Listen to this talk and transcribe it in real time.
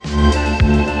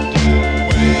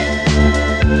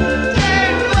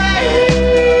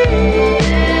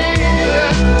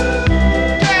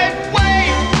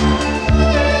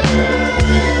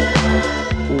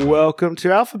welcome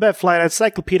to Alphabet Flight,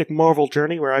 encyclopedic Marvel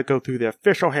journey, where I go through the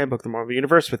official handbook of the Marvel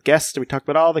Universe with guests, and we talk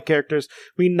about all the characters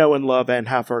we know and love and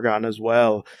have forgotten as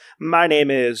well. My name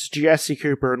is Jesse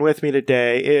Cooper, and with me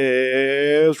today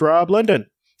is Rob Linden.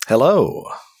 Hello.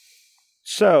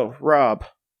 So, Rob,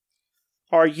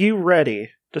 are you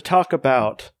ready to talk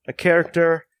about a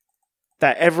character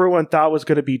that everyone thought was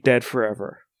going to be dead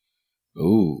forever?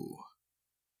 Ooh.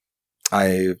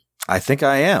 I think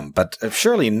I am, but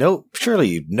surely no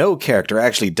character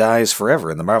actually dies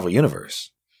forever in the Marvel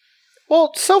Universe.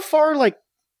 Well, so far,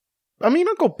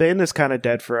 Uncle Ben is kind of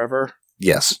dead forever.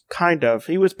 Yes. Kind of.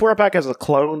 He was brought back as a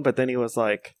clone, but then he was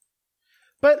like...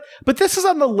 But this is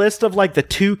on the list of, the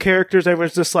two characters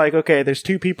everyone's just like, okay, there's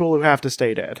two people who have to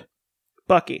stay dead.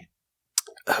 Bucky.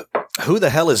 Who the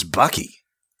hell is Bucky?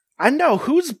 I know,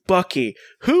 who's Bucky?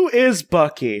 Who is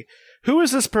Bucky? Who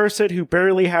is this person who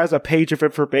barely has a page of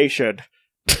information?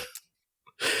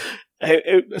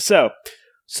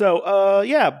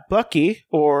 Bucky,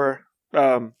 or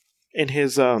in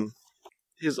his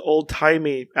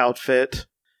old-timey outfit.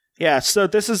 Yeah, so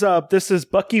this is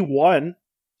Bucky 1,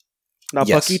 not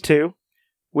yes. Bucky 2,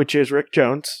 which is Rick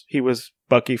Jones. He was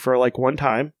Bucky for one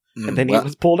time. And then he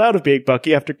was pulled out of being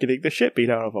Bucky after getting the shit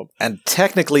beat out of him. And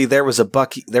technically there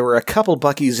were a couple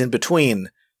Buckys in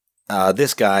between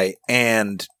this guy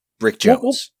and Rick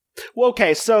Jones. Rick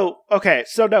Jones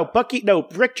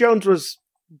was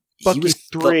Bucky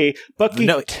 3. Bucky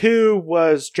 2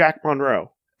 was Jack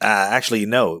Monroe. Actually,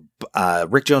 no.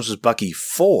 Rick Jones was Bucky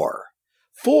 4.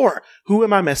 4? Who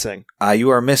am I missing? You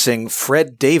are missing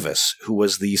Fred Davis, who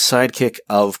was the sidekick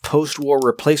of post-war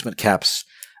replacement caps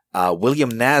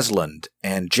William Naslund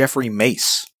and Jeffrey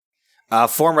Mace,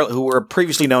 who were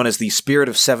previously known as the Spirit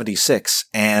of 76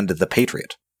 and the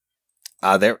Patriot.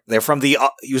 He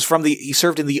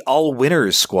served in the All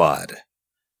Winners Squad,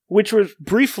 which was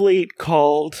briefly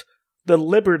called the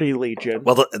Liberty Legion.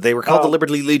 Well, they were called the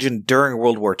Liberty Legion during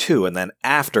World War II, and then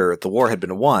after the war had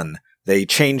been won, they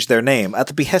changed their name at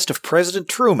the behest of President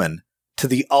Truman to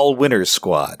the All Winners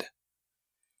Squad.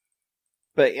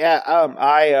 But yeah,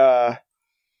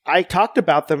 I talked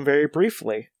about them very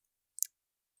briefly.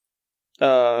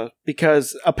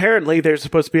 Because apparently there's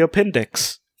supposed to be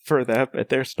appendix for them, but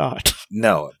there's not.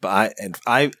 No, but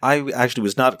I actually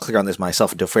was not clear on this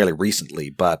myself until fairly recently,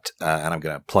 but, and I'm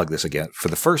going to plug this again, for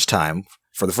the first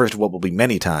of what will be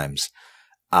many times,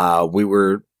 I'm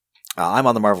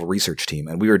on the Marvel research team,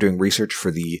 and we were doing research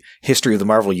for the history of the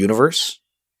Marvel Universe.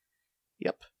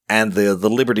 Yep. And the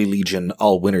Liberty Legion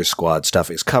All Winners Squad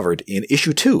stuff is covered in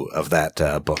issue 2 of that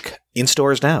book, in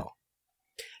stores now.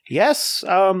 Yes,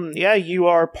 you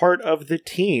are part of the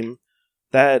team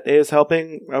that is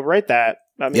helping write that.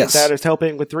 Yes. That is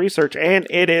helping with research, and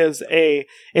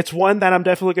it's one that I'm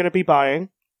definitely going to be buying.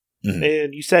 Mm-hmm.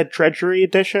 And you said Treasury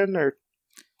Edition, or?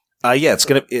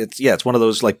 It's one of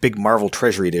those big Marvel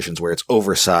Treasury editions where it's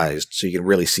oversized, so you can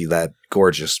really see that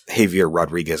gorgeous Javier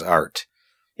Rodriguez art.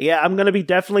 Yeah, I'm going to be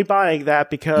definitely buying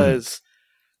that because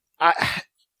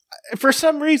for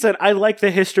some reason, I like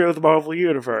the history of the Marvel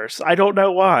Universe. I don't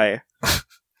know why.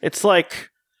 It's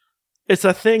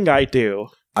a thing I do.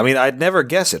 I mean, I'd never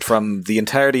guess it from the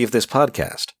entirety of this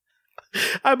podcast.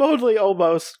 I'm only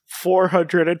almost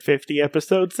 450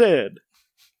 episodes in.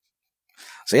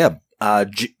 So yeah,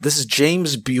 this is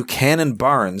James Buchanan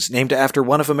Barnes, named after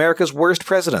one of America's worst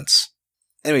presidents.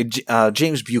 Anyway,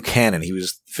 James Buchanan, he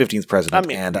was the 15th president,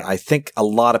 and I think a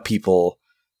lot of people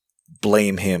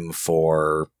blame him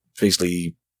for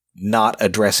basically not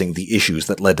addressing the issues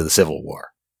that led to the Civil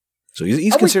War. So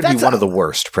he's considered to be one of the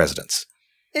worst presidents.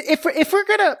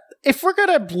 If we're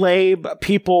gonna blame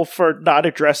people for not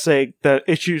addressing the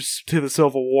issues to the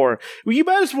Civil War, you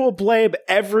might as well blame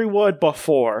everyone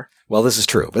before. Well, this is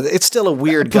true, but it's still a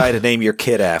weird guy to name your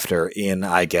kid after in,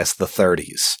 I guess, the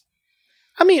 30s.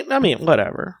 I mean,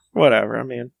 whatever.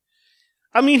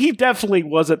 He definitely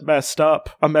wasn't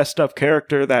a messed up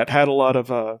character that had a lot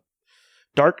of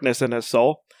darkness in his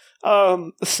soul.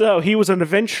 So he was an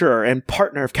adventurer and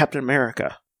partner of Captain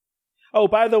America. Oh,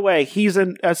 by the way, he's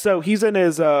in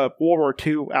his World War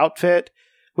II outfit,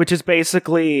 which is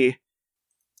basically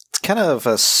it's kind of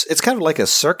like a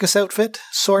circus outfit,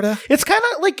 sorta. It's kind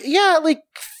of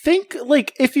think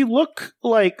if you look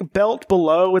belt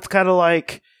below, it's kind of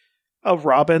like a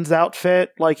Robin's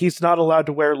outfit. He's not allowed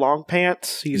to wear long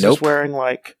pants. He's just wearing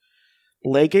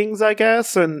leggings, I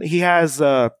guess, and he has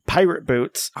pirate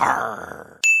boots.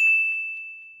 Arr.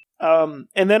 And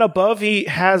then above he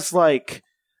has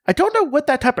I don't know what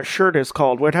that type of shirt is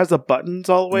called, where it has the buttons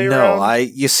all the way around. No,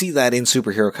 you see that in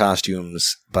superhero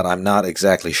costumes, but I'm not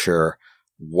exactly sure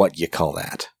what you call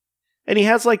that. And he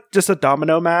has just a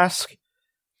domino mask.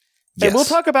 Yes. And we'll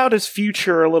talk about his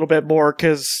future a little bit more,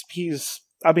 because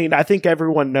I think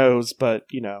everyone knows, but,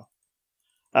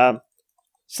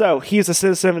 So, he's a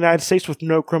citizen of the United States with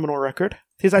no criminal record.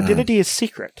 His identity is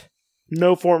secret.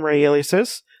 No former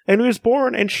aliases. And he was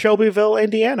born in Shelbyville,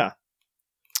 Indiana.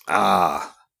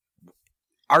 Arch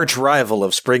rival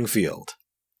of Springfield.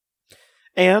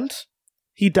 And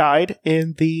he died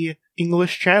in the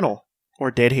English Channel. Or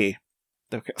did he?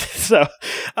 Okay. So,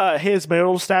 his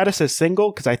marital status is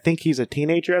single, because I think he's a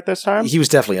teenager at this time. He was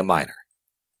definitely a minor.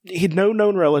 He had no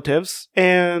known relatives,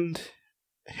 and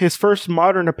his first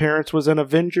modern appearance was in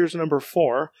Avengers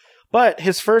 #4, but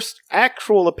his first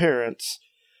actual appearance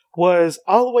was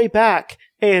all the way back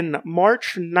in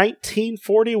March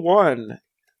 1941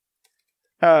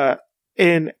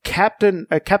 in Captain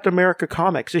America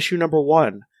Comics, issue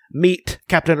 #1, Meet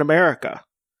Captain America.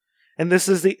 And this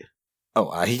is the...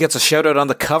 he gets a shout-out on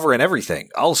the cover and everything.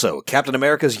 Also, Captain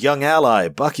America's young ally,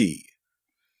 Bucky.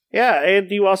 Yeah, and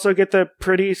you also get the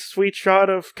pretty sweet shot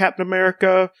of Captain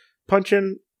America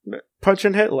punching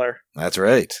Hitler. That's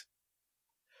right.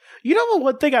 You know what?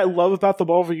 One thing I love about the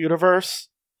Marvel Universe?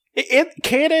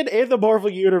 Canon in the Marvel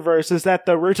Universe is that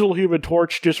the original Human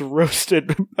Torch just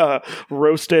roasted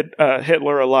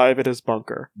Hitler alive in his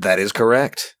bunker. That is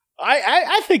correct.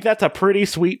 I think that's a pretty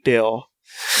sweet deal.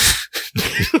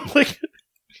 like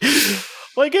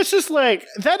it's just like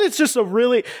that is just a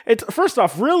really, it's first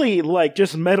off really like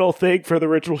just metal thing for the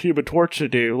original Human Torch to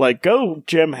do. Like, go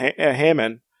Jim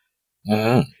Hammond.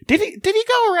 Mm-hmm. Did he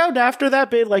go around after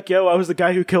that being like, yo, I was the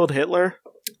guy who killed Hitler?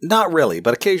 Not really,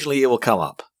 but occasionally it will come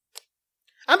up.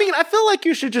 I mean, I feel like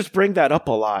you should just bring that up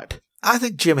a lot. I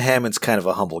think Jim Hammond's kind of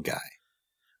a humble guy.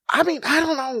 I mean, I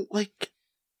don't know, like...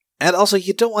 And also,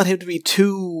 you don't want him to be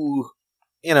too,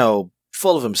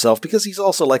 full of himself, because he's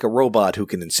also like a robot who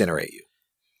can incinerate you.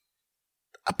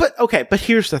 But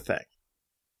here's the thing.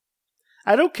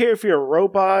 I don't care if you're a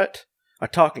robot, a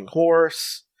talking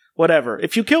horse, whatever.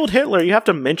 If you killed Hitler, you have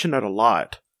to mention it a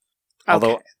lot.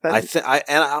 Although,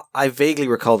 I vaguely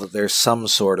recall that there's some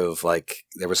sort of,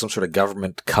 there was some sort of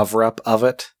government cover-up of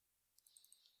it.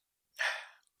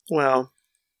 Well,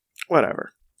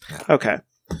 whatever. Yeah. Okay.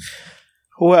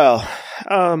 Well,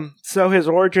 so his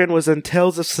origin was in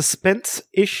Tales of Suspense,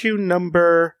 issue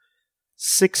number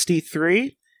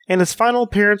 63, and his final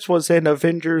appearance was in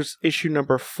Avengers issue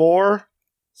number 4,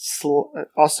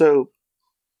 also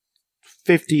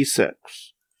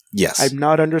 56. Yes. I'm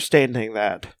not understanding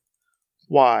that.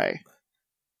 Why?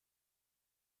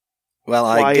 Well,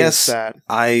 Why I guess is that?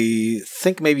 I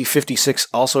think maybe 56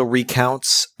 also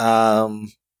recounts how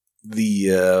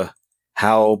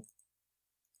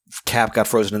Cap got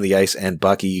frozen in the ice and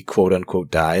Bucky quote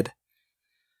unquote died.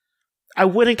 I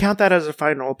wouldn't count that as a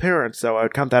final appearance, though. I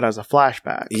would count that as a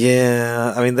flashback.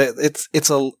 Yeah, I mean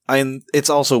it's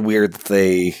also weird that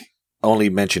they only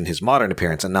mention his modern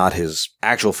appearance and not his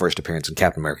actual first appearance in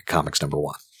Captain America Comics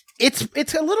 #1.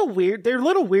 It's a little weird. They're a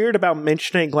little weird about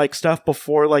mentioning like stuff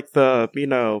before like the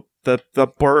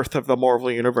birth of the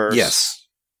Marvel Universe. Yes.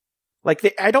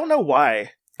 I don't know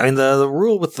why. I mean the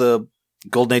rule with the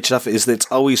Golden Age stuff is that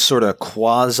it's always sort of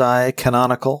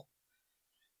quasi-canonical.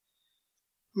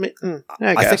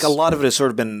 I think a lot of it has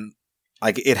sort of been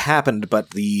like it happened,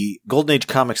 but the Golden Age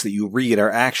comics that you read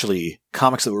are actually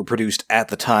comics that were produced at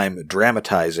the time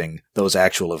dramatizing those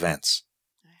actual events.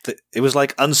 It was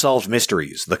like Unsolved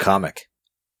Mysteries, the comic.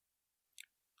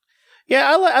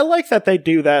 Yeah, I like that they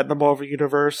do that in the Marvel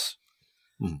Universe.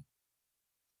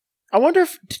 I wonder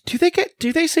if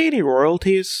do they see any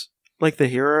royalties like the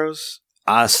heroes?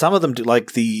 Some of them do,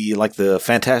 like the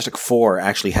Fantastic Four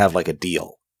actually have like a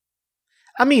deal.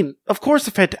 I mean, of course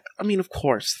the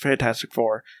Fantastic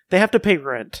Four, they have to pay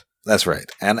rent. That's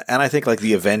right. And I think like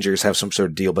the Avengers have some sort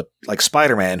of deal, but like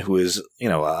Spider-Man, who is,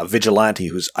 a vigilante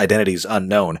whose identity is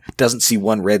unknown, doesn't see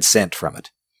 1 red cent from it.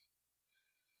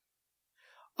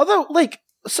 Although,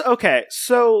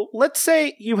 so let's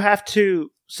say you have to,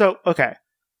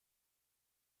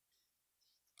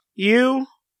 you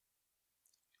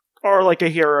are like a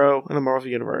hero in the Marvel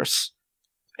Universe,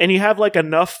 and you have like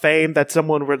enough fame that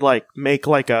someone would like make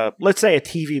like let's say a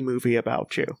TV movie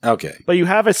about you. Okay. But you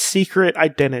have a secret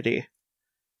identity.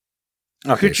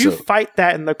 Okay, could you fight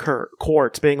that in the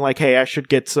courts, being like, hey, I should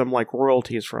get some like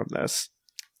royalties from this?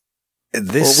 Or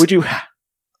would you...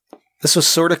 This was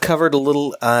sort of covered a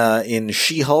little in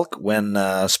She-Hulk when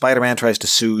Spider-Man tries to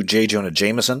sue J. Jonah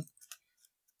Jameson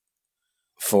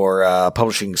for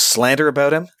publishing slander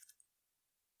about him.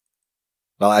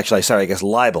 Well, actually, sorry, I guess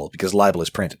libel, because libel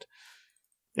is printed.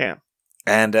 Yeah.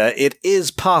 And it is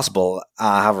possible,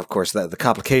 however, of course, the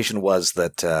complication was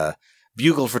that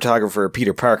Bugle photographer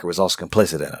Peter Parker was also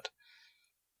complicit in it.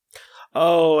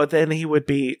 Oh, then he would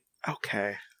be...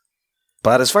 Okay.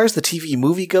 But as far as the TV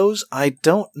movie goes, I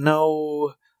don't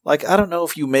know... Like, I don't know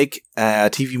if you make a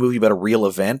TV movie about a real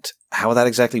event, how that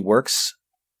exactly works.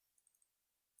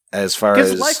 As far as...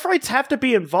 Because life rights have to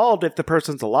be involved if the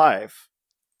person's alive.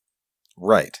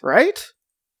 Right. Right?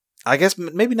 I guess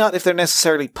maybe not if they're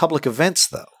necessarily public events,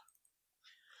 though.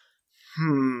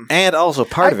 And also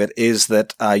part of it is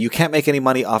that you can't make any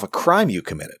money off a crime you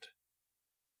committed.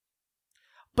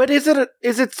 But is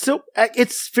it so?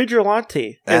 It's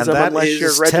vigilante, and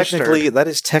that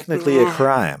is technically a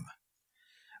crime.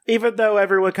 Even though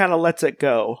everyone kind of lets it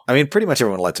go. I mean, pretty much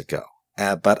everyone lets it go.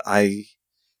 But I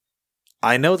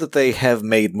know that they have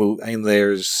made movies. I mean,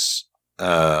 there's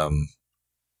they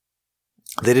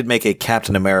did make a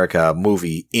Captain America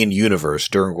movie in universe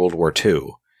during World War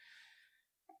II.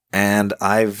 And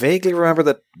I vaguely remember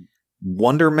that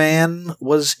Wonder Man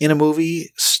was in a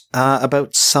movie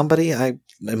about somebody.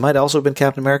 It might also have been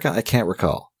Captain America. I can't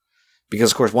recall.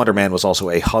 Because, of course, Wonder Man was also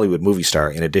a Hollywood movie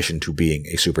star in addition to being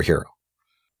a superhero.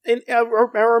 And I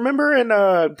remember in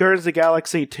Guardians of the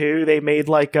Galaxy 2, they made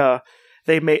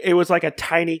it was like a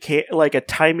tiny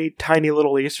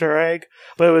little Easter egg,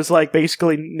 but it was like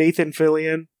basically Nathan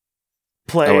Fillion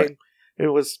playing. Oh,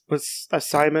 it was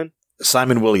Simon.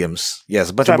 Simon Williams. Yes,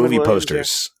 a bunch of movie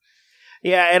posters.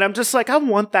 Yeah, and I'm just like, I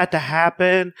want that to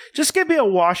happen. Just give me a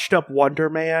washed up Wonder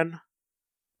Man.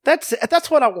 That's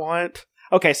what I want.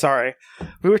 Okay, sorry.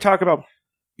 We were talking about...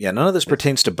 Yeah, none of this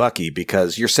pertains to Bucky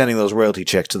because you're sending those royalty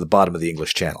checks to the bottom of the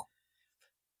English Channel.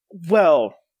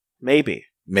 Well, maybe.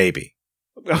 Maybe.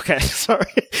 Okay,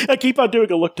 sorry. I keep on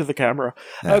doing a look to the camera.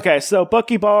 Yeah. Okay, so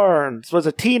Bucky Barnes was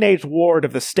a teenage ward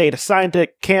of the state assigned to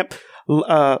Camp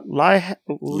Lehigh?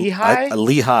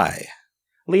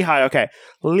 Lehigh, okay.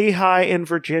 Lehigh in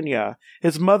Virginia.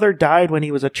 His mother died when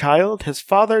he was a child. His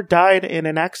father died in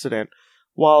an accident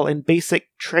while in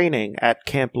basic training at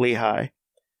Camp Lehigh.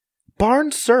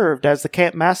 Barnes served as the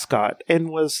camp mascot and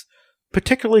was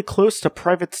particularly close to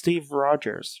Private Steve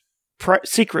Rogers,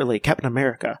 secretly Captain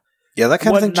America. Yeah, that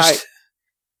kind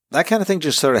of thing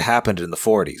just sort of happened in the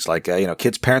 40s. Like,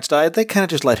 kids' parents died, they kind of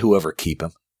just let whoever keep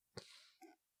him.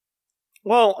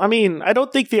 Well, I mean, I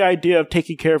don't think the idea of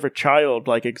taking care of a child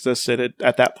existed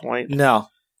at that point. No.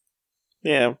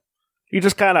 Yeah. You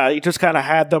just kind of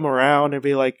had them around and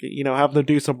be like, have them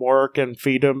do some work and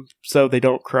feed them so they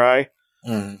don't cry.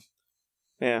 Mm.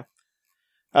 Yeah.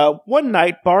 One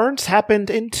night, Barnes happened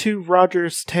into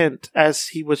Rogers' tent as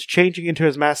he was changing into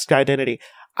his masked identity.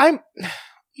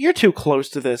 You're too close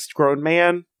to this, grown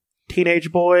man,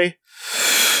 teenage boy.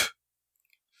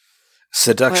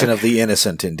 Seduction of the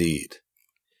innocent, indeed.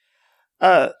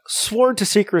 Sworn to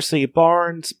secrecy,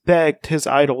 Barnes begged his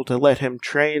idol to let him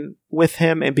train with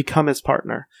him and become his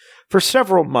partner. For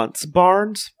several months,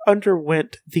 Barnes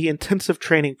underwent the intensive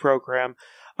training program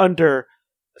under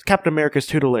Captain America's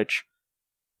tutelage,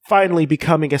 finally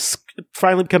becoming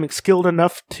skilled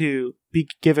enough to be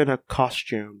given a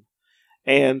costume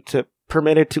and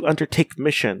permitted to undertake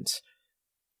missions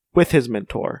with his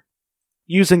mentor,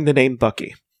 using the name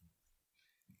Bucky.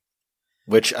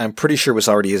 Which I'm pretty sure was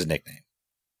already his nickname.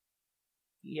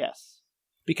 Yes.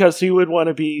 Because he would want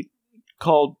to be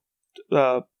called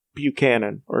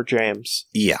Buchanan or James.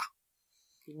 Yeah.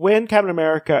 When Captain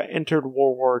America entered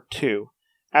World War II,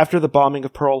 after the bombing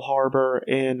of Pearl Harbor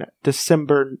in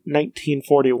December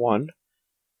 1941,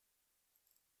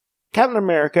 Captain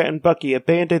America and Bucky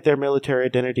abandoned their military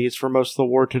identities for most of the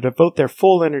war to devote their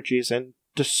full energies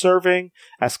into serving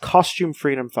as costume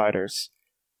freedom fighters.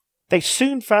 They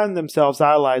soon found themselves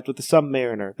allied with the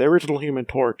Submariner, the original Human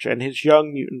Torch, and his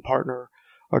young mutant partner,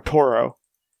 Arturo,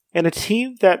 and a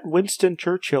team that Winston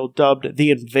Churchill dubbed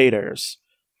the Invaders.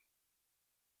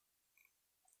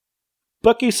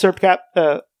 Bucky served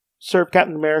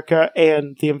Captain America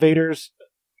and the Invaders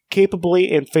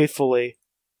capably and faithfully,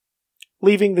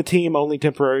 leaving the team only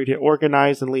temporarily to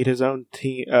organize and lead his own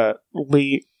team.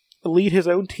 Lead his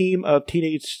own team of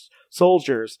teenage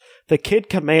soldiers, the Kid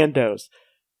Commandos.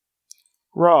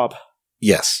 Rob.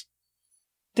 Yes.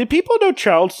 Did people know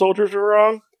child soldiers were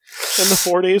wrong in the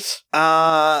 40s?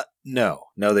 No.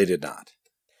 No, they did not.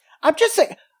 I'm just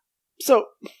saying. So,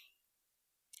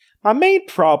 my main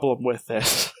problem with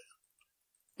this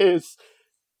is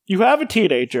you have a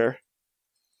teenager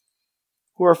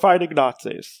who are fighting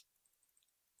Nazis.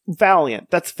 Valiant.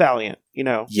 That's valiant.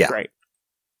 Yeah. Great.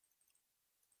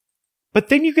 But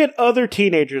then you get other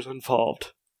teenagers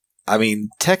involved. I mean,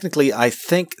 technically, I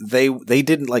think they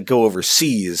didn't go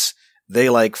overseas. They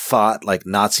fought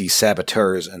Nazi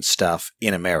saboteurs and stuff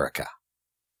in America.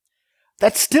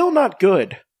 That's still not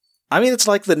good. I mean, it's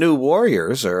like the New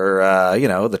Warriors, or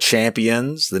the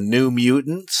Champions, the New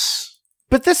Mutants.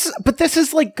 But this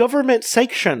is like government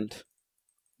sanctioned.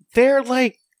 They're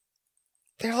like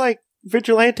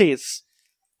vigilantes.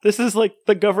 This is like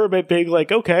the government being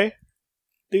like, okay,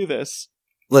 do this.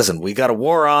 Listen, we got a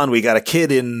war on. We got a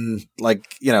kid in a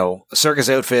circus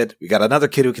outfit. We got another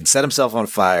kid who can set himself on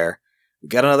fire. We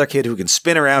got another kid who can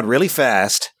spin around really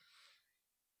fast.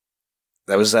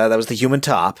 That was the Human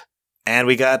Top. And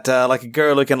we got a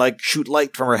girl who can shoot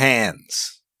light from her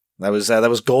hands. That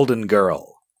was Golden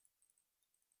Girl.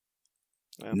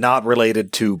 Yeah. Not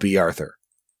related to B. Arthur.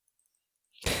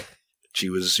 She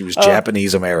was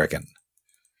Japanese American.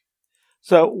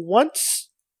 So once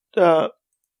to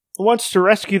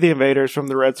rescue the invaders from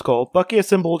the Red Skull, Bucky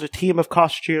assembled a team of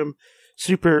costume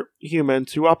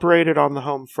superhumans who operated on the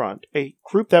home front, a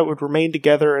group that would remain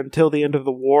together until the end of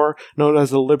the war, known as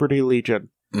the Liberty Legion.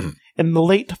 Mm-hmm. In the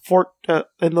late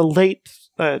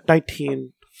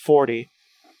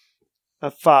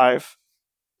 1945,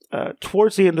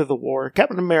 towards the end of the war,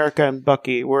 Captain America and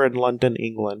Bucky were in London,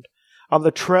 England, on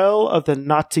the trail of the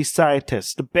Nazi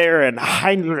scientist Baron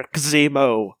Heinrich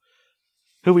Zemo,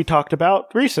 who we talked about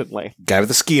recently. Guy with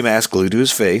the ski mask glued to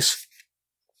his face.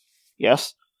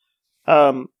 Yes.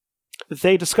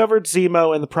 They discovered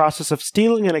Zemo in the process of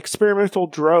stealing an experimental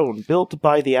drone built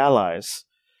by the Allies.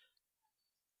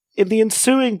 In the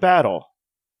ensuing battle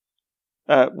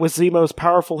with Zemo's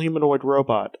powerful humanoid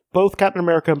robot, both Captain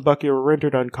America and Bucky were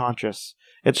rendered unconscious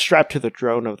and strapped to the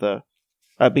drone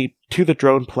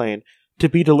plane to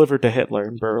be delivered to Hitler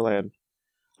in Berlin.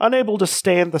 Unable to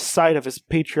stand the sight of his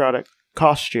patriotic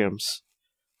costumes,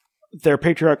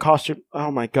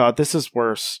 oh my god, this is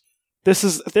worse. This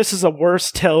is a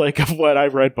worse telling of what I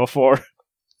read before.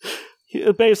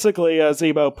 Basically,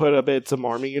 Zemo put them in some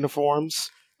army uniforms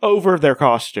over their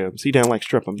costumes. He didn't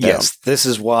strip them down. Yes, this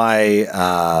is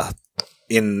why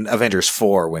in Avengers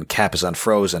 4, when Cap is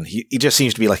unfrozen, he just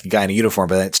seems to be like a guy in a uniform,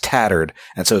 but then it's tattered,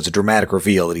 and so it's a dramatic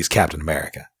reveal that he's Captain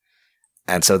America.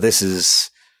 And so this is,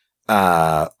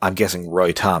 I'm guessing,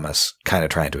 Roy Thomas kind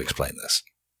of trying to explain this.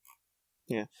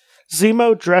 Yeah.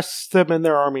 Zemo dressed them in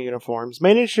their army uniforms,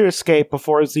 managed to escape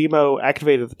before Zemo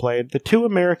activated the plane. The two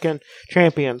American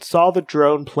champions saw the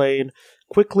drone plane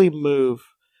quickly move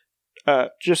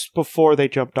just before they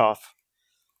jumped off.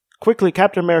 Quickly,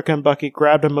 Captain America and Bucky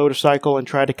grabbed a motorcycle and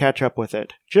tried to catch up with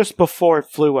it. Just before it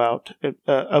flew out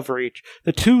of reach,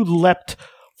 the two leapt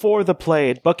for the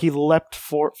plane. Bucky leapt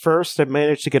first and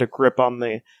managed to get a grip on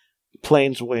the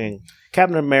plane's wing.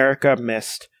 Captain America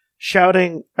missed,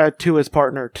 shouting to his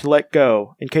partner to let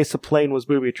go in case the plane was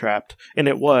booby-trapped, and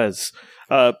it was.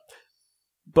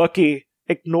 Bucky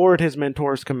ignored his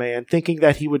mentor's command, thinking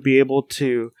that he would be able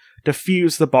to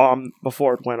defuse the bomb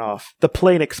before it went off. The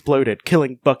plane exploded,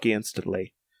 killing Bucky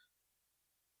instantly.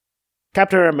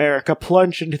 Captain America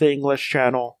plunged into the English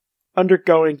Channel,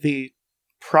 undergoing the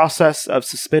process of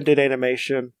suspended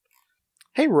animation.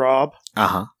 Hey, Rob.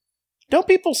 Uh-huh. Don't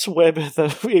people swim in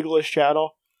the English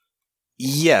Channel?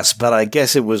 Yes, but I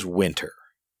guess it was winter.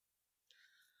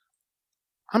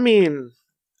 I mean,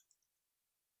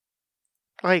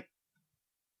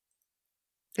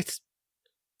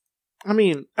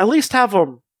 at least have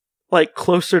them,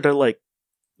 closer to,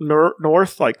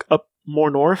 north, up more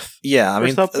north. Yeah, I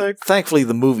mean, thankfully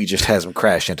the movie just has them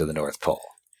crash into the North Pole.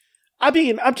 I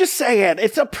mean, I'm just saying,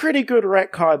 it's a pretty good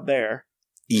retcon there.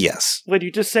 Yes. When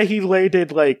you just say he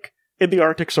landed, in the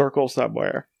Arctic Circle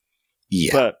somewhere.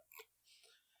 Yeah.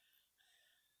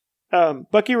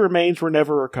 But Bucky remains were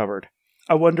never recovered.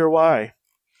 I wonder why.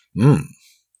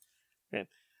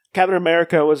 Captain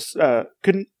America was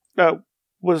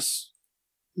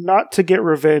not to get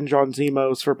revenge on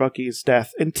Zemo's for Bucky's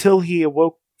death until he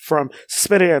awoke from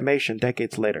suspended animation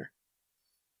decades later.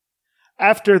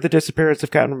 After the disappearance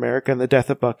of Captain America and the death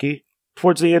of Bucky,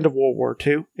 towards the end of World War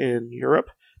II in Europe,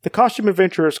 the costume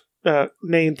adventurers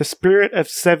named the Spirit of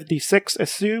 76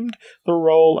 assumed the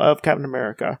role of Captain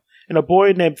America, and a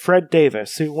boy named Fred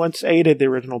Davis, who once aided the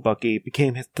original Bucky,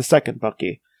 became the second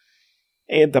Bucky,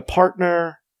 and the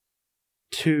partner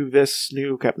to this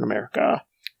new Captain America.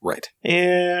 Right.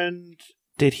 And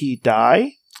did he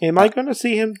die? Am I going to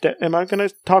see him? Am I going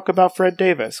to talk about Fred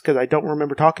Davis? Because I don't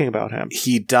remember talking about him.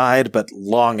 He died, but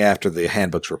long after the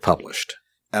handbooks were published.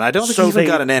 And I don't think he even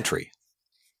got an entry.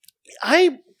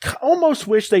 I almost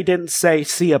wish they didn't say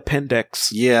see appendix.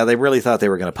 Yeah, they really thought they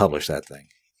were going to publish that thing.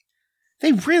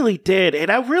 They really did, and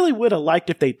I really would have liked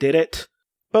if they did it.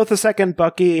 Both the second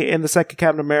Bucky and the second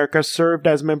Captain America served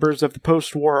as members of the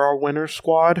post-war Winter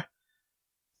Squad.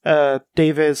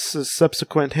 Davis'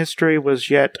 subsequent history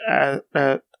was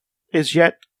is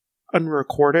yet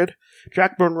unrecorded.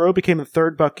 Jack Monroe became the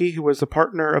third Bucky, who was a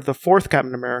partner of the fourth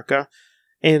Captain America.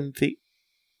 Who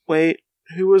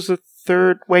was the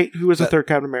third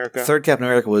Captain America? Third Captain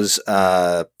America was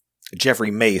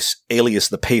Jeffrey Mace, alias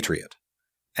the Patriot.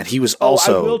 And he was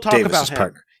also Davis's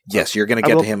partner. Yes, you're going to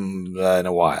get to him in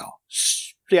a while.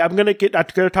 Yeah, I'm going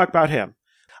to talk about him.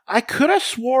 I could have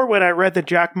swore when I read the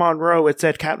Jack Monroe, it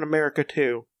said Captain America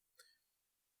 2.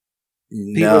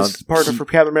 He was partner for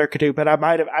Captain America 2, but I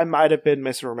might have been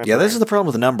misremembering. Yeah, this is the problem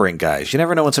with the numbering, guys. You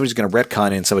never know when somebody's going to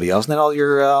retcon in somebody else, and then all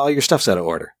your stuff's out of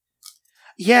order.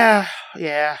 Yeah.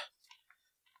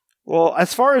 Well,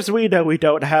 as far as we know, we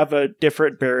don't have a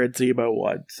different Baron Zemo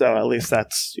one, so at least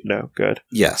that's, good.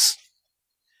 Yes.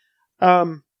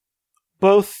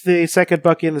 Both the second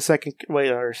Bucky and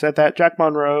Jack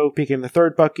Monroe became the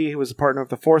third Bucky, who was a partner of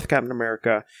the fourth Captain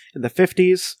America in the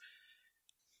 50s.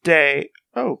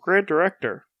 Grand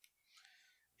Director.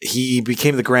 He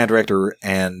became the Grand Director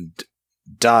and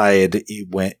died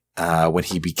when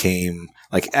he became,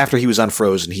 after he was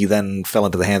unfrozen, he then fell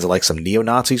into the hands of, some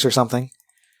neo-Nazis or something.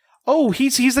 Oh,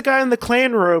 he's the guy in the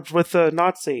Klan robes with the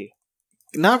Nazi.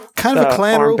 Not kind of a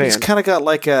Klan robe. He's kind of got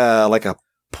like a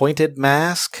pointed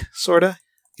mask, sort of.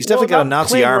 He's definitely got a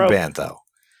Nazi armband, though.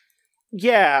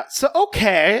 Yeah. So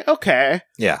okay.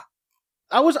 Yeah.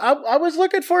 I was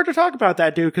looking forward to talk about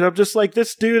that dude because I'm just like,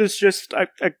 this dude is just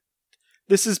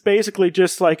this is basically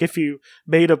just like if you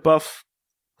made a buff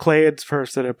Klans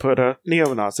person and put a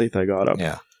neo-Nazi thing on him.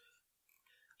 Yeah.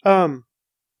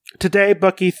 Today,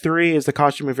 Bucky 3 is the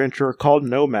costume adventurer called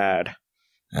Nomad.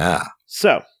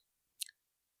 So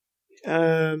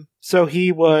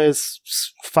he was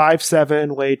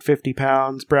 5'7", weighed 50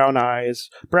 pounds, brown eyes,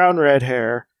 brown red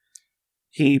hair.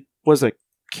 He was a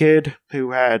kid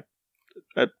who had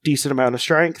a decent amount of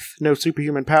strength, no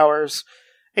superhuman powers,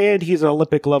 and he's an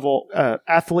Olympic-level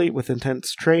athlete with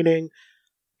intense training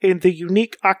in the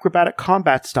unique acrobatic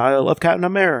combat style of Captain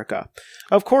America.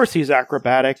 Of course he's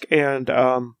acrobatic and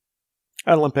an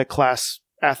Olympic-class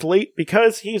athlete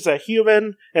because he's a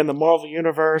human in the Marvel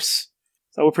Universe.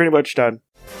 So we're pretty much done.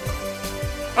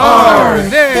 Are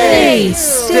they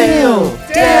still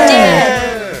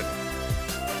dead?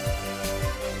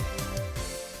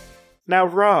 Now,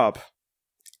 Rob,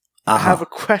 I have a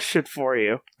question for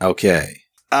you. Okay.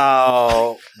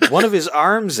 One of his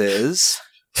arms is...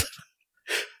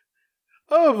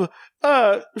 So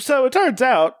it turns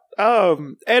out,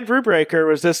 Ed Brubaker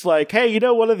was just like, hey,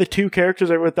 one of the two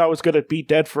characters everyone thought was going to be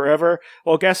dead forever?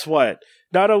 Well, guess what?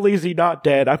 Not only is he not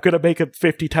dead, I'm going to make him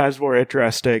 50 times more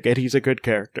interesting, and he's a good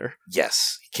character.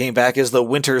 Yes. He came back as the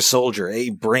Winter Soldier, a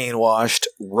brainwashed,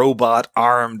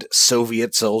 robot-armed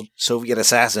Soviet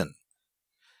assassin.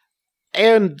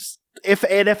 And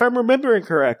if I'm remembering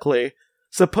correctly,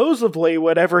 supposedly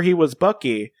whenever he was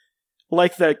Bucky,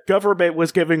 the government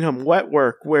was giving him wet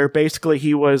work, where basically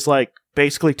he was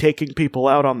basically taking people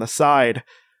out on the side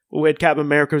when Captain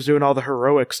America was doing all the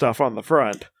heroic stuff on the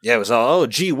front. Yeah, it was all,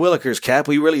 gee willikers, Cap,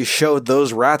 we really showed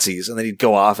those Razzies, and then he'd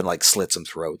go off and slit some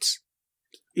throats.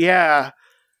 Yeah,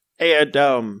 and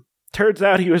turns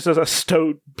out he was just a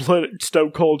stone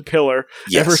cold killer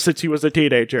ever since he was a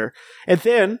teenager. And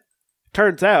then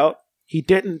turns out he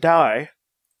didn't die.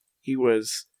 He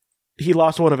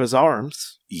lost one of his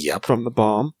arms. Yep. From the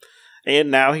bomb.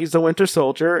 And now he's the Winter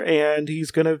Soldier, and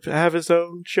he's going to have his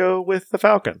own show with the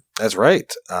Falcon. That's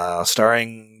right.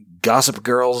 Starring Gossip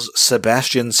Girl's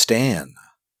Sebastian Stan.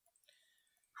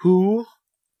 Who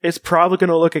is probably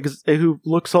going to who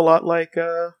looks a lot like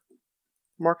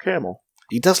Mark Hamill.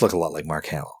 He does look a lot like Mark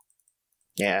Hamill.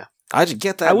 Yeah. I'd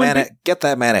get that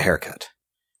man a haircut.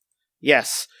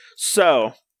 Yes.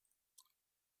 So,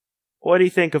 what do you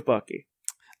think of Bucky?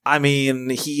 I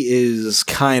mean, he is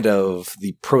kind of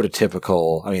the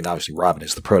prototypical... I mean, obviously Robin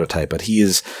is the prototype, but he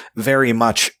is very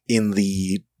much in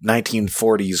the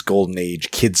 1940s golden age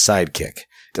kid sidekick.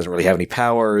 Doesn't really have any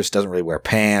powers, doesn't really wear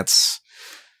pants.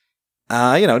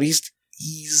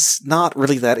 He's not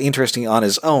really that interesting on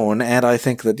his own, and I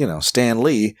think that, Stan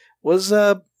Lee was,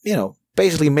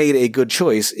 basically made a good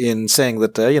choice in saying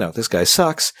that, this guy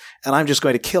sucks, and I'm just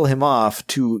going to kill him off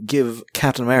to give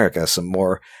Captain America some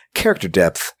more character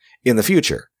depth in the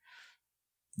future.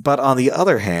 But on the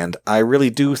other hand, I really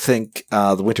do think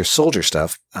the Winter Soldier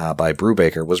stuff by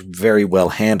Brubaker was very well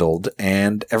handled,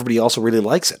 and everybody also really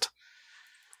likes it.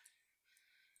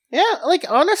 Yeah,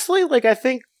 honestly, I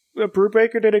think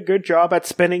Brubaker did a good job at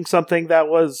spinning something that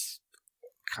was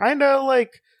kind of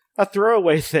a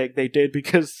throwaway thing they did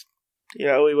because, he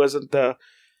wasn't the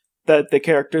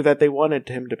character that they wanted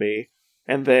him to be.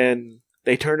 And then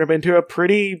they turned him into a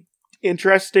pretty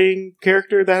interesting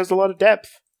character that has a lot of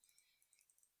depth.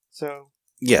 So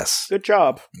Yes. Good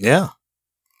job. Yeah.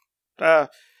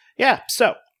 Yeah.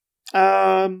 So,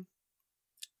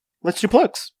 let's do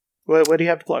plugs. What do you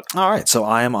have to plug? All right. So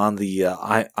I am on the.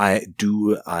 I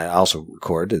also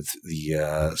record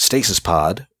the Stasis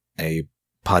Pod, a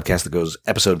podcast that goes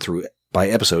episode by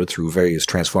episode through various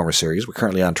Transformers series. We're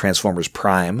currently on Transformers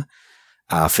Prime,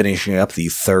 finishing up the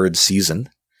 3rd season.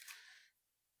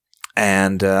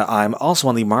 And I'm also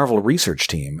on the Marvel research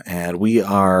team, and we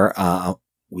are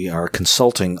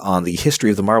consulting on the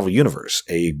history of the Marvel Universe,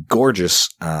 a gorgeous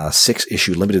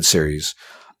 6-issue limited series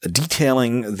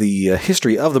detailing the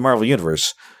history of the Marvel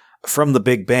Universe from the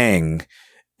Big Bang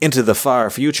into the far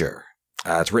future.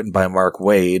 It's written by Mark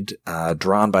Waid,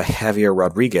 drawn by Javier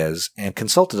Rodriguez, and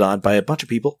consulted on by a bunch of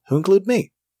people who include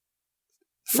me.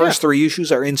 First 3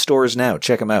 issues are in stores now.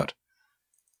 Check them out.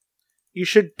 You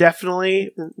should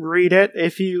definitely read it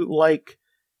if you like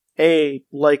a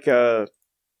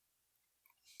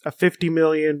 50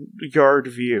 million yard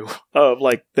view of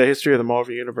like the history of the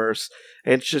Marvel Universe.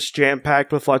 And it's just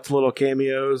jam-packed with lots of little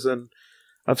cameos and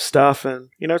of stuff, and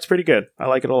it's pretty good. I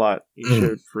like it a lot. You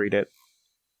should read it.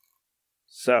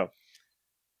 So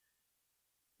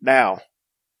now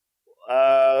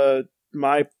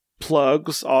my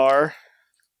plugs are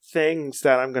things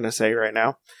that I'm going to say right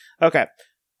now. Okay.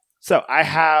 So I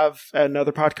have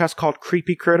another podcast called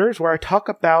Creepy Critters, where I talk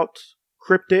about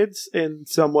cryptids in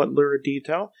somewhat lurid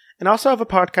detail. And I also have a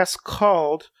podcast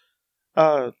called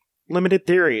Limited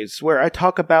Theories, where I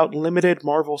talk about limited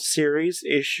Marvel series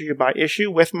issue by issue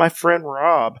with my friend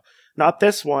Rob. Not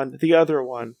this one, the other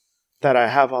one that I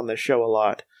have on the show a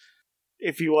lot.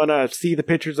 If you want to see the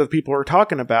pictures of the people we're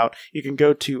talking about, you can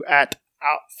go to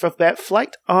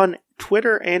 @AlphabetFlight on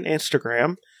Twitter and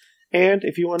Instagram. And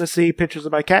if you want to see pictures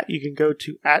of my cat, you can go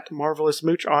to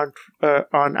 @MarvelousMooch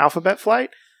on Alphabet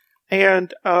Flight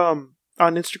and on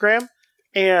Instagram.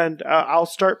 And I'll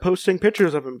start posting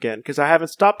pictures of him again, because I haven't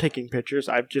stopped taking pictures.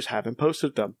 I just haven't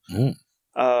posted them.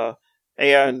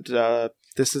 And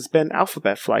this has been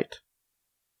Alphabet Flight.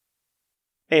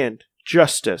 And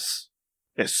justice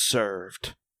is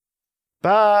served.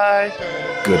 Bye.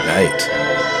 Good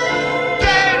night.